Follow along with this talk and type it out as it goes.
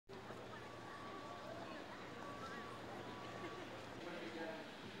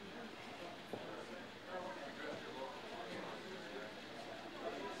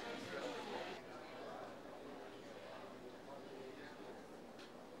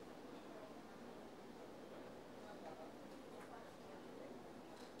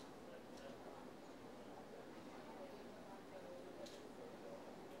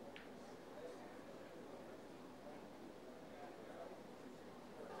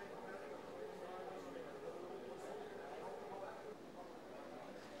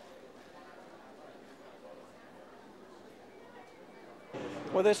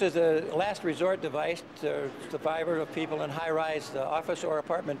Well, this is a last resort device to survivor of people in high-rise office or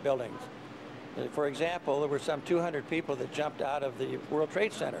apartment buildings. For example, there were some 200 people that jumped out of the World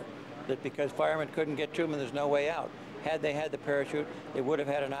Trade Center that because firemen couldn't get to them and there's no way out. Had they had the parachute, they would have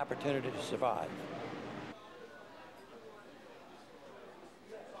had an opportunity to survive.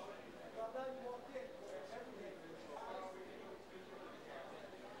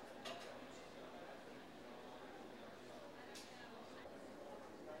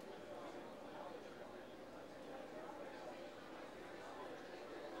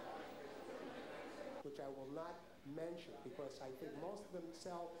 Which I will not mention because I think most of them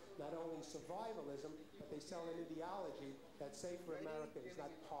sell not only survivalism, but they sell an ideology that Safe for America is not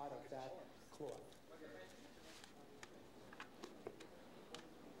part of that cloth.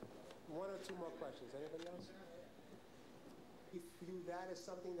 One or two more questions. Anybody else? You view that as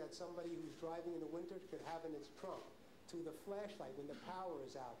something that somebody who's driving in the winter could have in its trunk to the flashlight when the power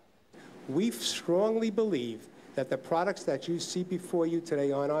is out. We strongly believe that the products that you see before you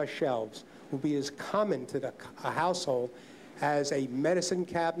today on our shelves will be as common to a household as a medicine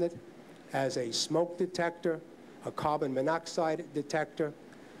cabinet, as a smoke detector, a carbon monoxide detector.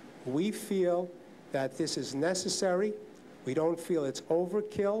 We feel that this is necessary. We don't feel it's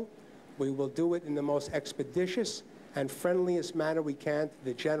overkill. We will do it in the most expeditious and friendliest manner we can to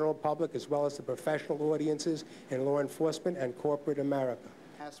the general public as well as the professional audiences in law enforcement and corporate America.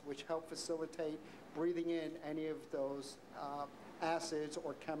 Which help facilitate breathing in any of those acids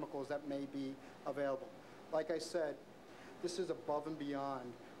or chemicals that may be available. Like I said, this is above and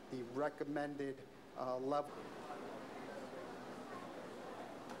beyond the recommended level.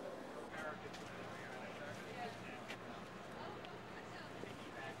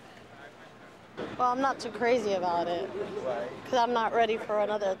 Well, I'm not too crazy about it because I'm not ready for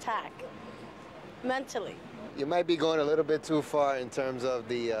another attack mentally. You might be going a little bit too far in terms of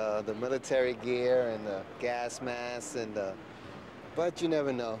the military gear and the gas masks, but you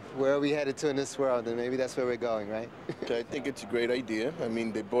never know. Where are we headed to in this world? And maybe that's where we're going, right? I think it's a great idea. I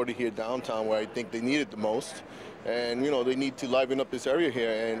mean, they brought it here downtown where I think they need it the most. And, you know, they need to liven up this area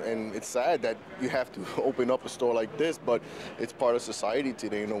here. And it's sad that you have to open up a store like this, but it's part of society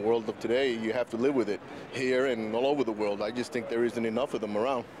today. In the world of today, you have to live with it here and all over the world. I just think there isn't enough of them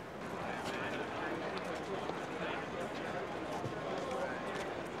around.